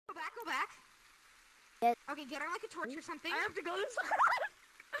back? Yes. Okay, get on like a torch or something. I have to go this way.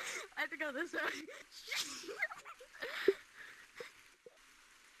 I have to go this way.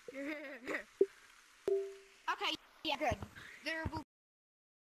 Here. Okay, yeah, good. There will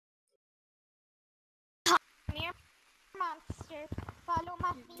Near monster, follow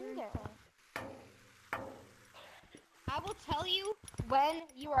my finger. I will tell you. When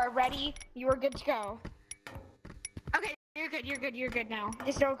you are ready, you are good to go. Okay, you're good now.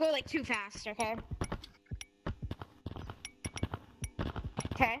 Just don't go like too fast, okay?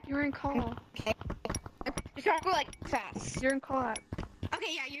 Okay. You're in call. Okay. Just don't go like fast. You're in call out.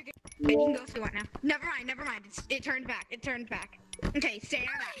 Okay, yeah, you're good. Good, you can go through it now. Never mind. It turned back. Okay, stay on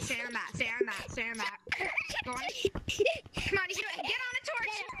that. Go on. Come on, you can do it. Get on a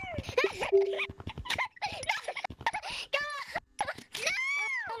torch.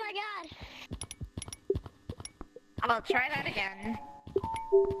 Oh my god. I'll try that again.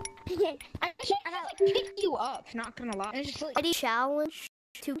 I'm sure And I like pick you up, not gonna lie. It's just like, Any challenge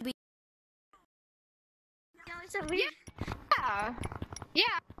to be. yeah.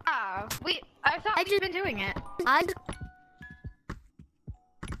 I thought I we've been doing it. I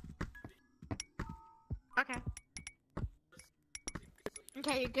Okay.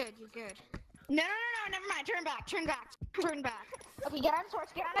 Okay, you're good. No, never mind. Turn back. Okay, get on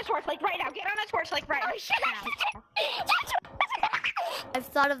a torch, like right now. Get on a torch, like right now. Oh shit! I've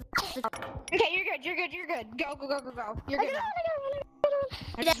thought of. Okay, you're good. Go. You're good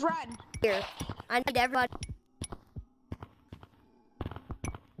now. Just run. Here, I need everybody.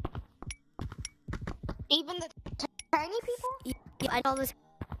 Even the tiny people? Yeah, I know this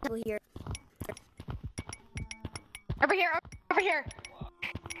people here. Over here.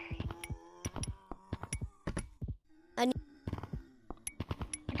 I need.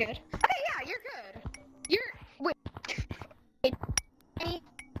 You're good. Okay, yeah, you're good. Wait.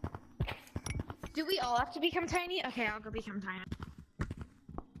 Do we all have to become tiny? Okay, I'll go become tiny.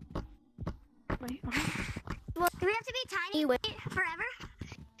 Wait, Well, do we have to be tiny Wait. forever?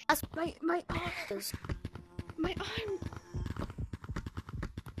 That's my arms. My arm.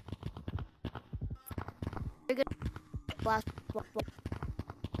 you're good. Blast.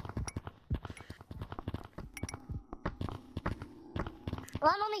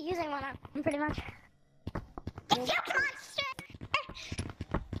 Well, I'm only using one arm, pretty much. It's you, monster!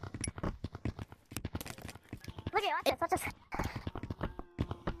 Look at watch this.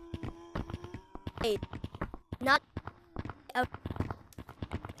 Hey, not. Oh,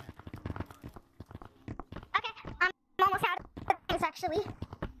 Okay, I'm almost out of things, actually.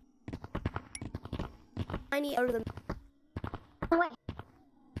 tiny out of them. Wait.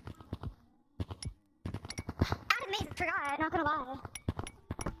 Out of me, forgot, not gonna lie.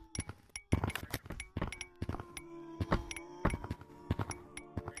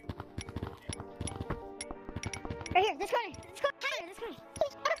 Right here, this corner. Tyler, this corner.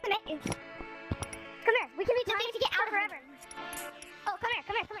 Please, out of the maze. Come here, we can be tiny to get out forever. Oh, come here.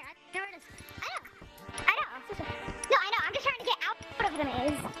 I know where it is. I know. No, I know, I'm just trying to get out of the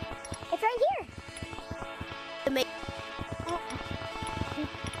maze. It's right here. The make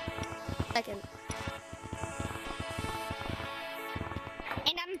second.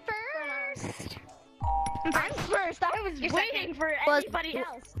 And I'm first. I'm first. I was You're waiting second. for Was- anybody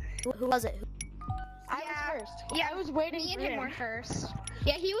else. Who was it? I was first. Yeah, I was waiting Me for and him him. were first.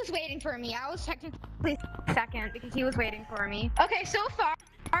 Yeah, he was waiting for me. I was technically second because he was waiting for me. Okay, so far,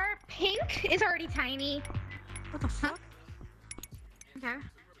 our pink is already tiny. What the fuck? Okay.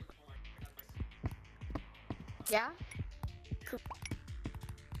 Yeah?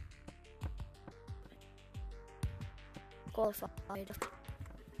 Qualified.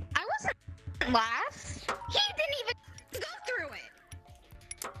 I wasn't last. He didn't even go through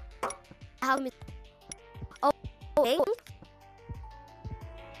it. How many? Oh, hey.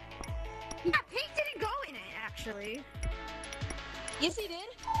 Yeah, pink didn't go in it, actually. Yes, he did.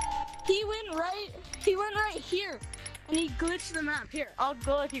 He went right here, and he glitched the map. Here, I'll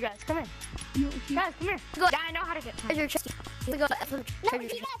go with you guys. Come here. Guys, come here. Go. Yeah, I know how to get tiny. Treasure chest. We go. No,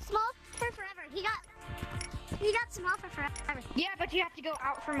 he got small for forever. He got small for forever. Yeah, but you have to go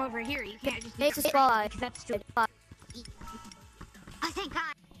out from over here. You can't just Makes us fly. because that's stupid. Oh, thank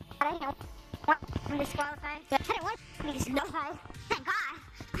God. I don't want me disqualified. I didn't want to be disqualified. Thank God.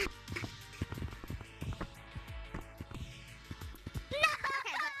 No!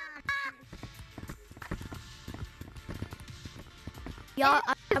 Okay, Yeah,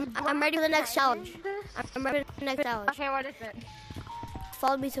 I'm ready for the next challenge. I'm ready for the next challenge. Okay, what is it?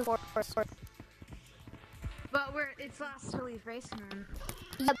 Follow me to forest. But it's last to leave raceman.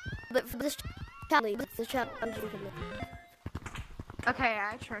 Yeah, but for this challenge, we can Okay,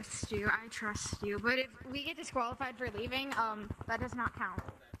 I trust you. I trust you. But if we get disqualified for leaving, that does not count.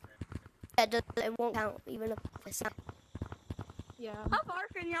 It won't count even if it's not. Yeah. How far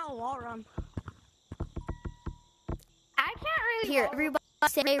can y'all wall run? I can't really Here, walk everybody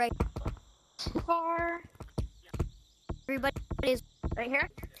stay right. far. Everybody is Right here?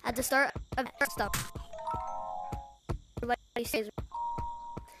 at the start of the stop. Everybody stays.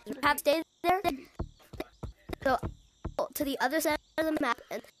 Have stayed there. So to the other side of the map,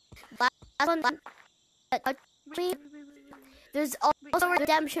 and last one. Me. There's also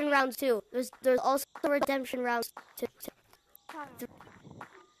redemption rounds too. There's also redemption rounds too.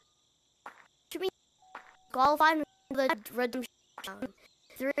 Should we qualify for the redemption round?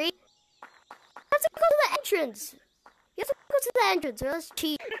 3. Let's go to the entrance. You have to go to the entrance, or let's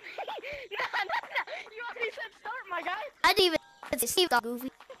cheat. No. You already said start, my guy. I didn't even see the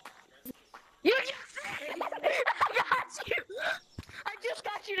goofy. You just said it. I got you. I just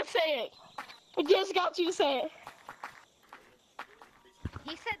got you to say it. I just got you to say it.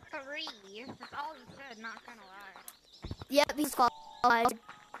 He said 3. That's all he said, not gonna lie. Yep, he's qualified.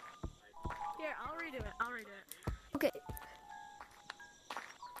 Here, I'll redo it. Okay.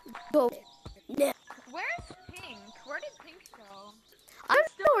 Go. Now. Where's Pink? Where did Pink go? I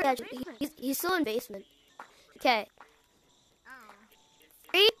don't know where in actually. He's still in basement. Okay. Oh.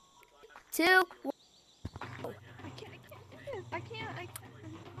 3, 2, 1. I can't do this. I can't. I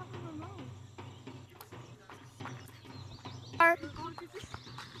don't have a remote.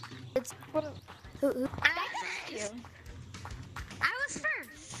 It's who? I was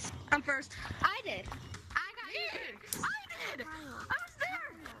first. I'm first. I did. I got you first. I did. I was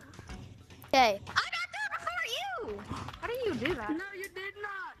there. Okay. I got there before you. How do you do that? No, you did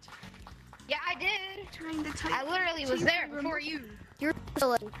not. Yeah, I did. Trying to type. I literally was there before you. You're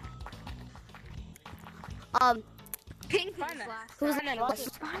still in. Pink Find was that. last. Who's Find that. the Watch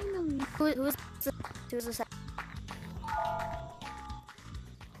it. Finally. who's the second?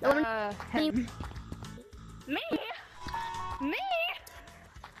 No one. Him. Me? Me?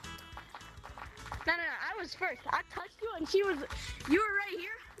 No, I was first. I touched you and she was, you were right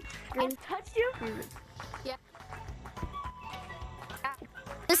here. Green. I touched you. Yeah.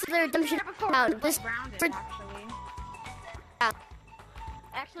 This is the redemption round. This Rounded, red- actually.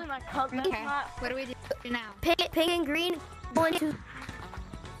 Actually, my cousin. Okay. What do we do now? pink and green. 1, 2.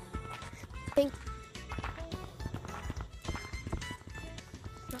 Pink.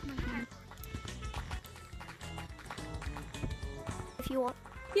 If you want.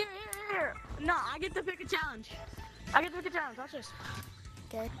 Here. No, I get to pick a challenge. Watch this.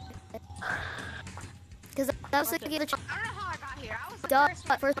 Okay. Because that was like the I don't know how I got here. I was the Duh,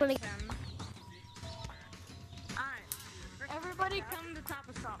 first first one to to him. Alright. Everybody come to top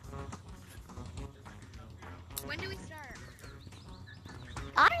of stop. When do we start?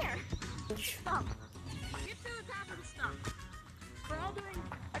 iron. Stop. Get to the top of the stop. We're all doing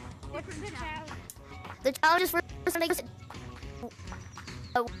a different challenge. The challenge is for first one to get.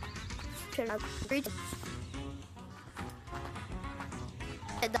 Oh. Turn on. Reach.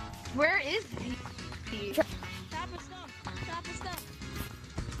 Where is he? Top of stop.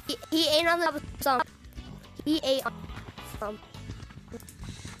 He ain't on the song. He ate on some.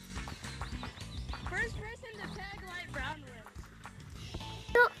 First person to tag light brown wins.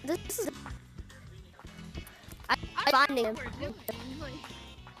 No, this is. I'm finding him.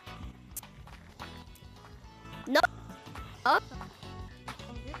 No. Up.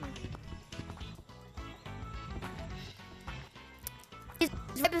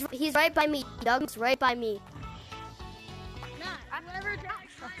 He's right by me. Doug's right by me. Whoever tags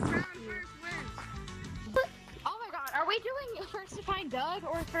light brown first wins. Oh my god, are we doing first to find Doug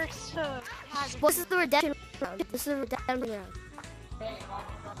or first to tag? This is the redemption round. This is the redemption round.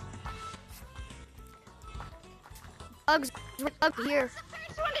 Doug's up here. The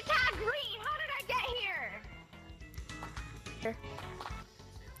first one to tag green. How did I get here?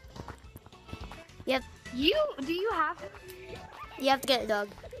 Yep. Do you have? You have to get it, Doug.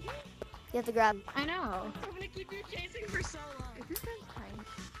 You have to grab him. I know. I'm gonna keep you chasing for so long. Is this guy's tiny?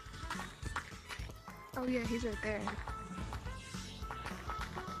 Oh yeah, he's right there.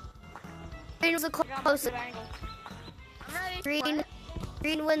 Green was the closest. I'm ready.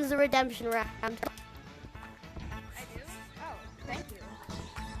 Green wins the redemption round. I do? Oh, thank you.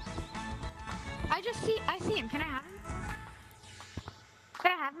 I see him. Can I have him?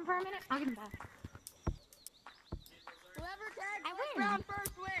 Can I have him for a minute? I'll get him back. Whoever tags I light win. brown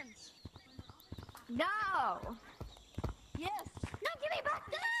first wins. No. Yes. No, give me back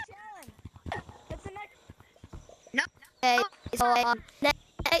Challenge. It's the next. Okay, so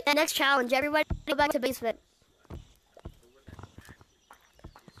next challenge, everybody go back to basement.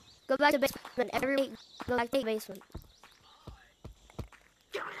 Go back to basement. Everybody go back to the basement.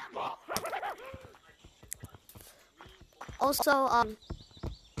 Also,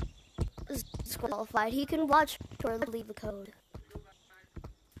 is disqualified. He can watch or leave the code.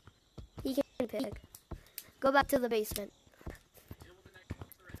 He can pick. Go back to the basement.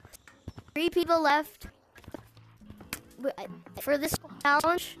 3 people left. For this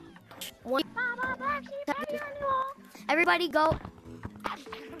challenge, everybody go.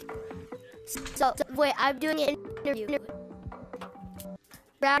 So, wait, I'm doing an interview.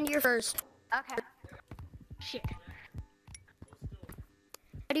 Round, you're first. Okay. Shit.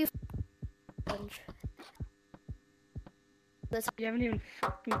 How do you challenge? You haven't even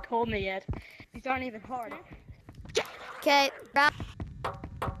fucking told me yet. These aren't even hard. Okay, round.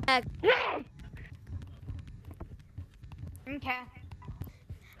 Okay.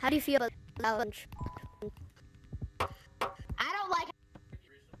 How do you feel about the challenge? I don't like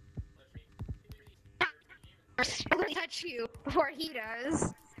really touch you before he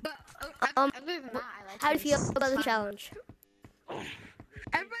does. But other than that, I like How do you his feel about the fun. challenge?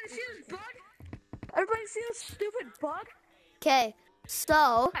 Everybody see this bug? Everybody see this stupid bug? Okay,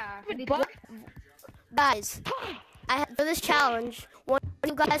 so Yeah. Bug? guys, for this challenge, one of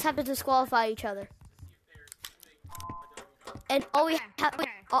you guys have to disqualify each other, and all we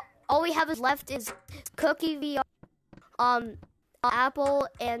have is left is Cookie VR, Apple,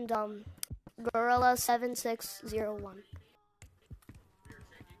 and Gorilla 7601.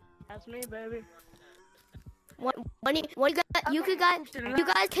 That's me, baby. You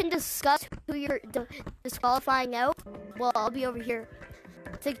guys can discuss who you're disqualifying out. Well, I'll be over here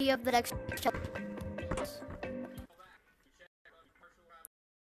thinking of the next challenge.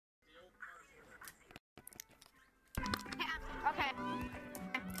 Okay.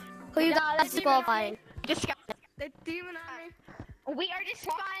 Who you guys disqualifying? Discuss. They demon on me. We are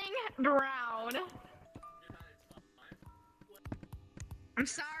disqualifying Brown. I'm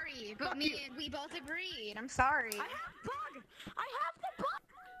sorry, but we both agreed. I'm sorry. I have bug. I have the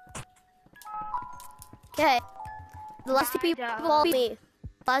bug. Okay. The last 2 people follow me.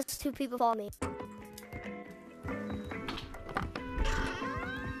 Last 2 people follow me.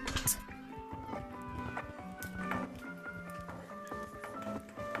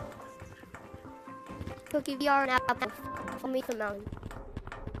 Cookie VR and Apple. Follow me to the mountain.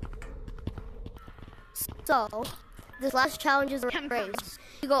 So, this last challenge is a race.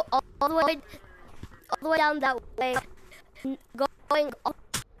 You go all the way down that way, going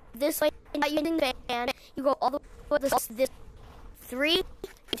this way, not using the van. You go all the way this 3,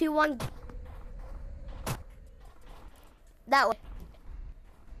 2, 1. That way.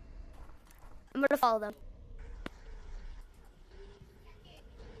 I'm gonna follow them.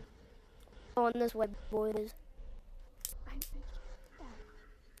 Going this way, boys.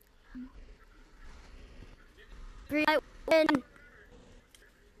 Green might win.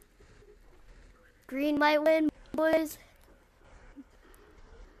 Green might win, boys.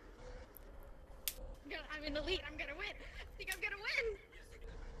 I'm in the lead. I'm gonna win. I think I'm gonna win.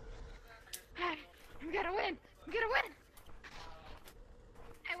 I'm gonna win. I'm gonna win.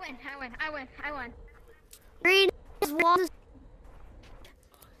 I won. Green is won.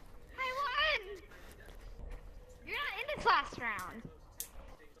 I won. You're not in this last round.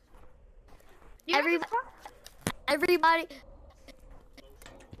 Everybody.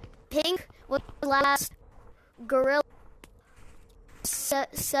 Pink was the last. Gorilla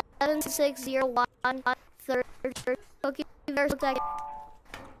 7601 third. Cookie versus second.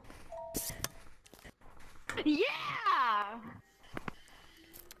 Yeah.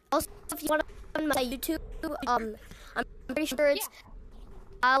 Also, if you want to my YouTube, I'm pretty sure it's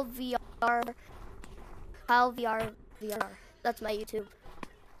Kyle VR. That's my YouTube.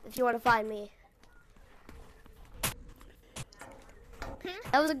 If you want to find me.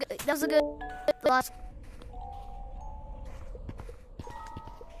 That was a good last